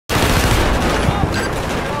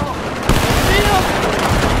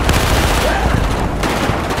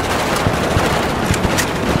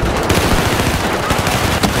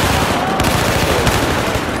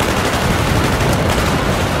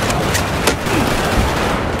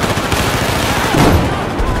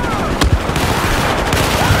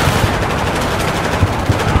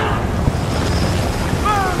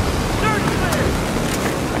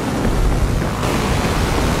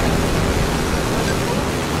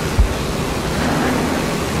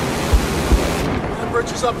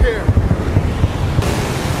Bridge is up here.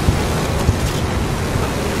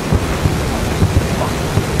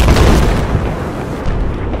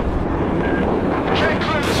 Can't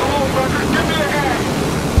clear this alone, Rucker. Give me a hand.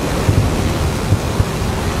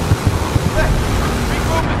 Hey,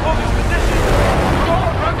 regroup and hold this position. Come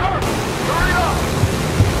on, Rucker. Hurry up.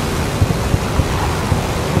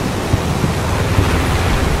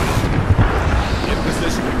 In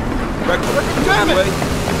position. Record. Damn it!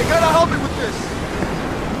 They gotta help me with this.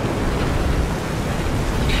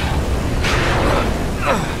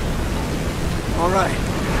 All right.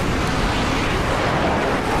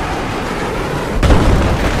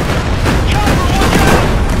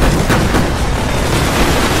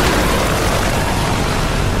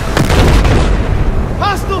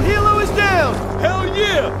 Hostile helo is down! Hell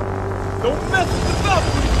yeah! Don't mess with the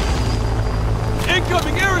Valkyrie!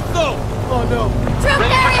 Incoming air assault! Oh no. Troop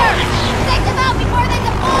carrier! Take them out before they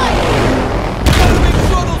deploy! Gotta make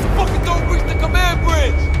sure those fuckers don't reach the command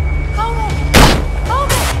bridge! Hold it! Hold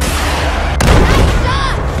it! Nice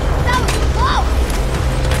shot! That was close!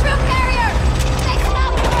 Troop carrier! Take them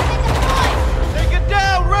out before they deploy! Take it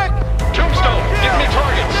down, Rick! Tombstone, give me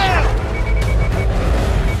targets. Down!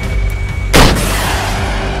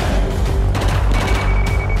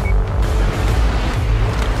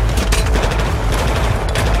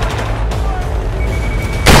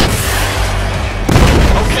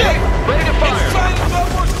 Okay, ready to fire. Trying to throw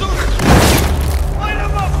more shooters! Light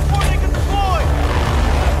them up before they can deploy!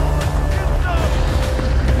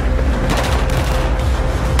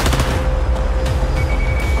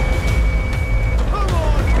 Come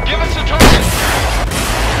on! Give us a target.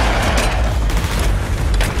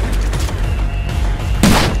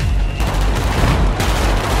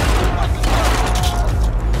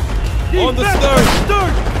 On the stern!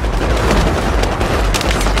 Stern!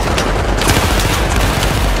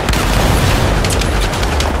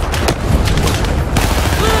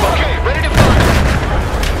 Okay, ready to fire.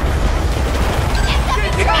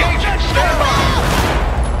 Engaging, stand by.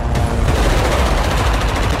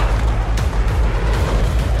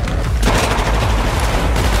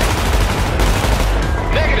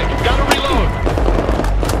 Negative, gotta reload.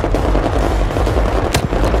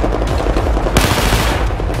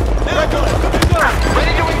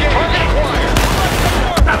 Ready to engage. Target acquired.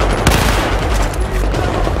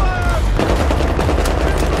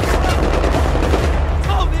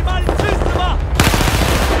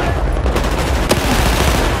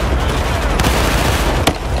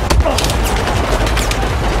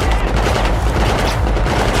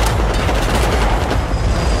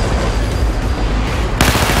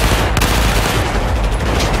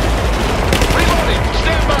 Reloading,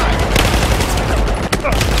 stand by.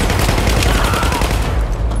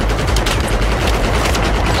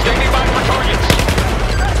 Standing by for targets.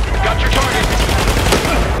 Got your target.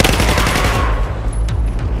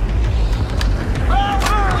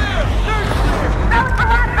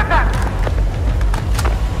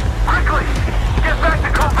 Quickly, get back to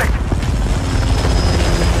Copic.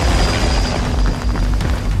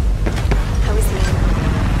 How is he?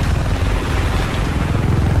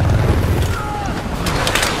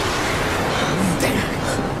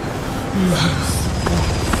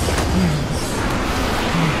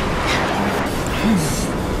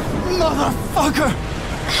 Motherfucker!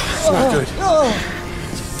 It's not good.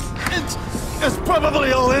 It's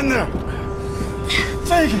probably all in there.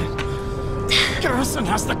 Take it. Garrison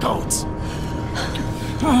has the codes.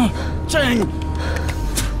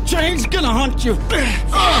 Jane's gonna hunt you.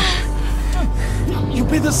 You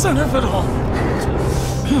be the center of it all.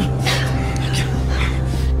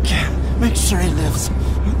 Make sure he lives.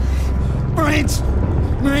 Brains,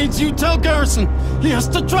 you tell Garrison he has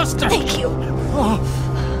to trust her. Thank you.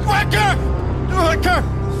 Wrecker!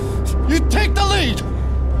 You take the lead!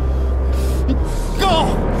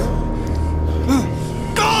 Go!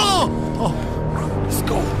 Go! Oh, let's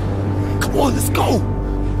go. Come on, let's go!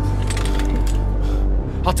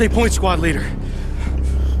 I'll take point, squad leader.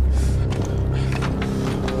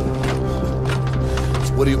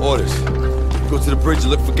 So what are your orders? Go to the bridge and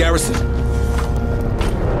look for Garrison.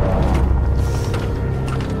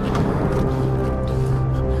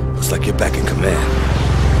 Looks like you're back in command.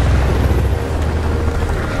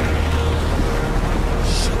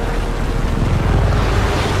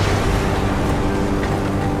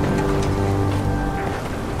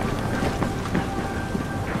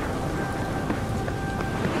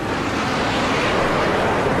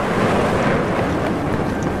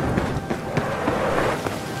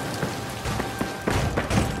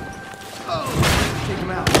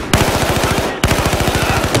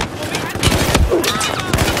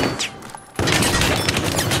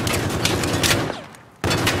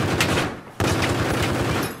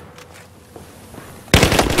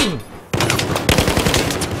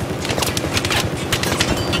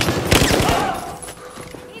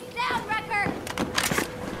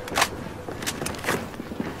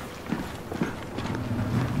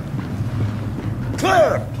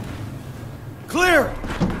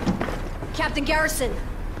 Captain Garrison.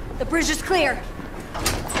 The bridge is clear.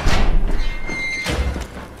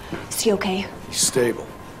 Is he okay? He's stable.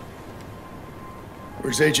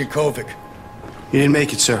 Where's Agent Kovic? He didn't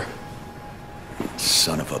make it, sir.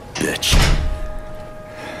 Son of a bitch.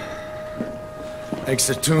 Thanks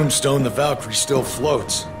to Tombstone, the Valkyrie still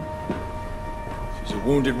floats. She's a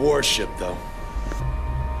wounded warship, though.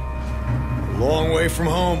 A long way from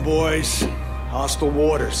home, boys. Hostile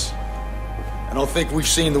waters. I don't think we've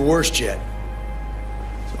seen the worst yet.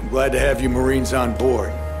 So I'm glad to have you Marines on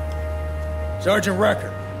board. Sergeant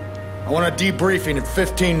Recker, I want a debriefing in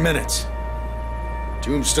 15 minutes.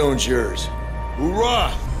 Tombstone's yours.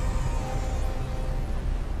 Hoorah!